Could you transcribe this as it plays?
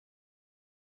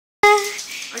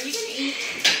Are you gonna eat?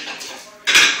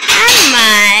 Hi,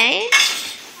 Mike.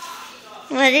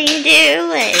 What are you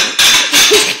doing?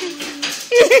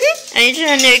 Are you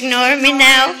trying to ignore me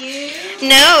now?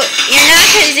 No, you're not,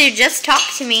 because you just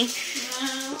talked to me.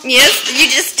 Yes, you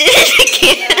just did it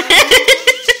again.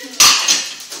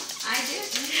 I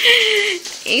did.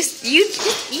 You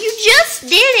just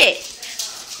did it.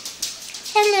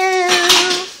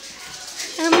 Hello.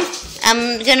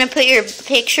 I'm gonna put your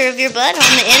picture of your butt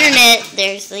on the internet.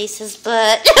 There's Lisa's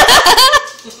butt.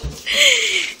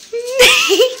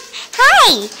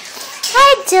 Hi.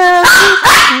 Hi,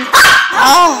 doggy.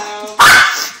 Oh.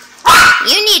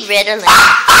 You need Ritalin.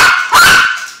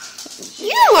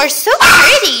 You are so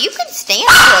pretty. You can stand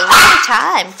for a long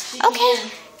time.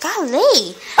 Okay.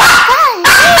 Golly.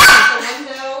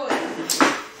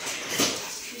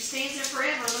 She stays there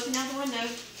forever looking out the window.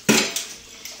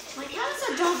 Like, how does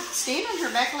a dog stand on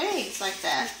her back legs like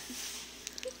that?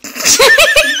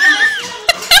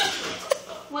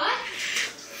 What?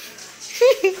 A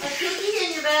cookie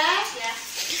in your bag? Yeah.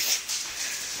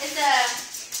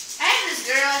 It's I have this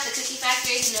girl at the cookie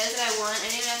factory who knows what I want. I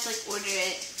didn't have to like order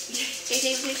it. Can you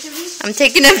take a picture of me? I'm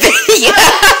taking a video.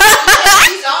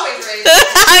 She's always ready.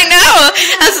 I know.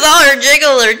 I saw her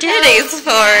jiggle her titties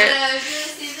for it. Do you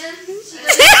see them? Do you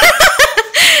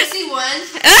see one?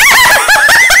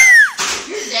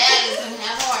 Your dad is going to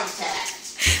have a heart attack.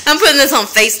 I'm putting this on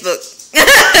Facebook.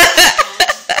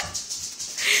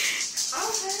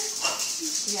 Okay.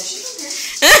 Yeah, she's okay.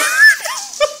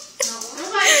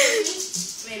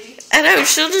 Maybe. I know,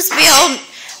 she'll just be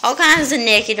all kinds of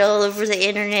naked all over the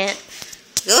internet.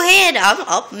 Go ahead,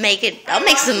 I'll make it. I'll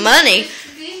make some money.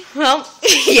 Well,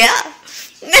 yeah.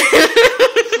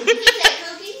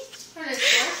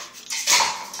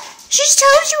 She just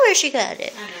told you where she got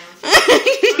it. I know.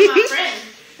 One of my friends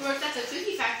who worked at the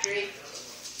cookie factory.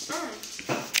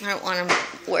 I don't want to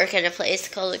work at a place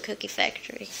called a cookie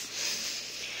factory.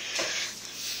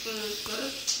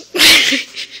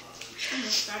 I'm a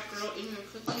fat girl eating a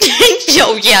cookie.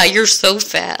 Oh yeah, you're so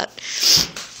fat.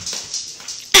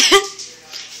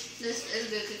 This is a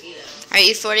good cookie though. Are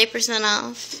you 40%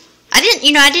 off? I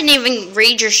didn't even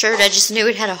read your shirt. I just knew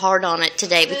it had a heart on it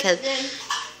today because Then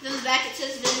the back it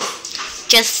says this.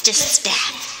 just a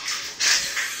stat.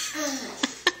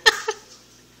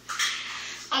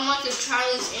 I'm like the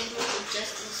Charlie's Angels of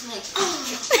Justice. Like,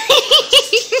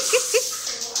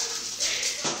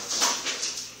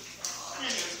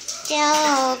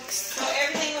 Jokes. So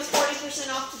everything was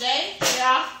 40% off today?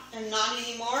 Yeah. And not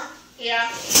anymore? Yeah.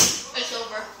 It's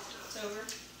over. It's over.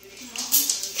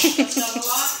 That's not a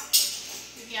lot?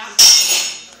 Yeah.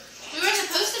 We were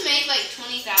supposed to make like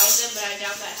 20,000, but I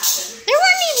doubt that happened. There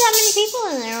weren't even that many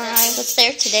people in there when I was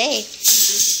there today.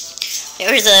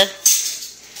 There was a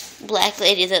black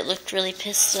lady that looked really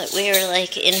pissed that we were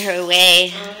like in her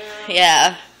way.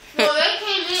 Yeah. Well, they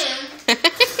came in.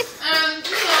 I'm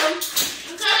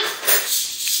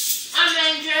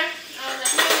manager. I was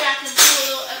like, maybe I can do a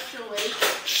little extra weight.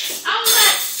 I was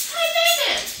like, hey,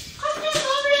 Megan, come down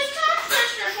over this cash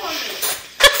register for me.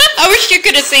 I wish you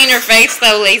could have seen her face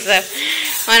though, Lisa,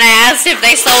 when I asked if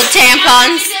they sold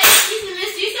tampons. She said, excuse me,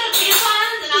 miss, do you sell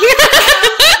tampons? And I was like,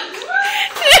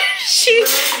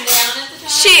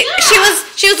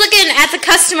 She was looking at the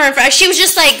customer. She was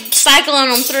just like cycling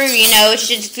them through, you know.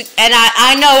 And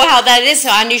I know how that is, so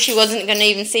I knew she wasn't going to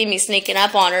even see me sneaking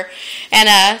up on her. And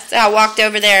so I walked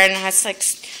over there and I was like,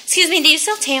 "Excuse me, do you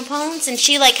sell tampons?" And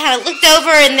she like kind of looked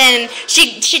over and then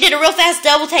she did a real fast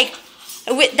double take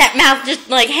with that mouth just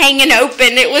like hanging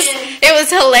open. It was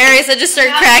hilarious. I just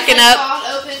started cracking up.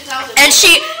 And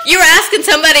you were asking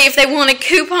somebody if they wanted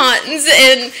coupons,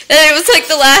 and it was like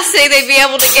the last day they'd be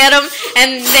able to get them,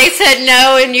 and they said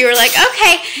no, and you were like,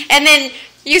 okay. And then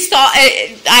you saw,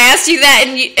 I asked you that,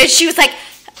 and she was like,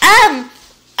 and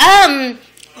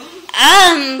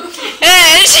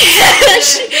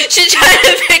she tried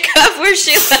to pick up where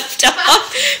she left off,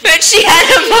 but she had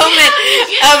a moment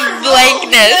of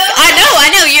blankness. I know,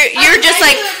 you're just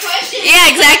like, yeah,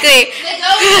 exactly. They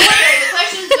go in order. The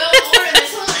questions go in order. And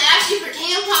someone asks you for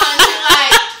tampons, you're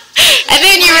like... And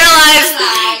then you realize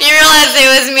it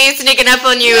was me sneaking up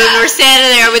on you, and we're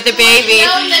standing there with the baby.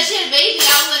 Knowing that she had a baby,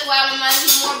 I was like, wow, my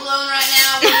mind's more blown right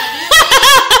now.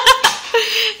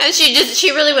 And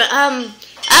she really went, I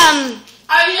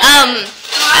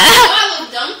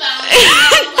look dumbfounded.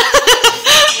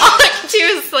 She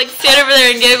was like sit over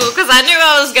there and giggle because I knew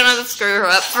I was gonna screw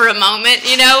her up for a moment,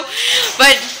 you know.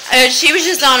 But she was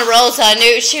just on a roll, so I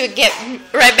knew she would get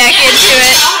right back into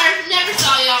it. Never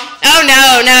saw y'all. Oh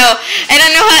no. And I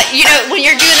know how, you know, when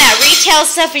you're doing that retail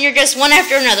stuff and you're just one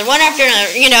after another,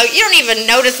 you know, you don't even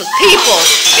notice with people.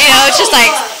 You know, it's just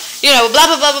like, you know, blah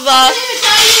blah blah blah blah. I didn't even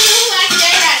tell you who like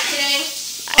they're at today.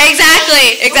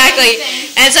 Exactly.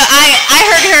 And so I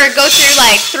heard her go through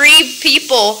like 3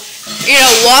 people, you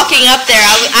know, walking up there.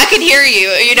 I could hear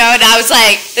you, you know, and I was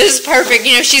like, this is perfect.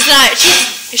 You know, she's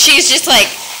just like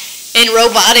in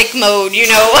robotic mode, you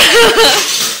know.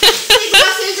 Take my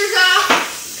scissors off.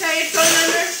 Okay, phone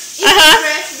number.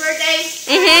 Address, birthday.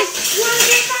 You want to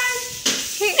get fun?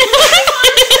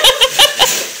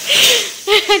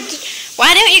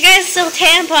 Why don't you guys sell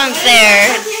tampons there?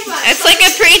 It's like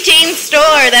a preteen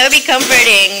store. That would be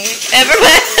comforting.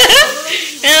 Everybody,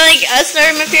 like, I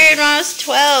started my period when I was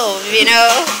 12, you know?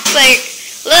 It's like,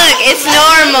 look, it's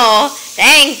normal.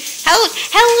 Dang. How old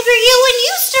were you when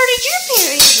you started your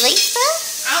period, Lisa?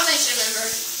 I don't think she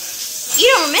remembers. You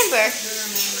don't remember? I don't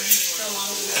remember. So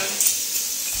long ago.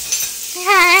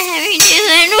 How are you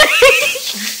doing?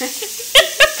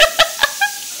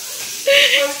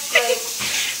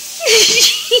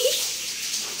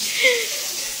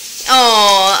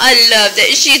 Oh, I love that.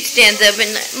 She stands up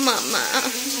and like, Mama,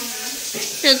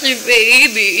 that's her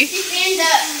baby. She stands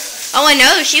up. Oh, I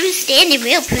know. She was standing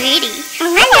real pretty. I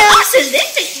know. This is the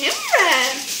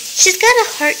camera. She's got a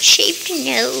heart-shaped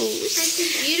nose.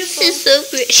 She's beautiful. She's so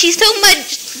pretty. She's so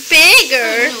much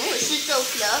bigger. I know. She's so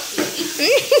fluffy.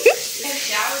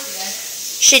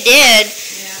 She did.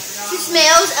 She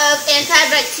smells of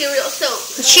antibacterial soap.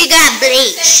 She got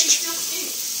bleached.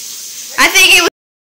 I think it was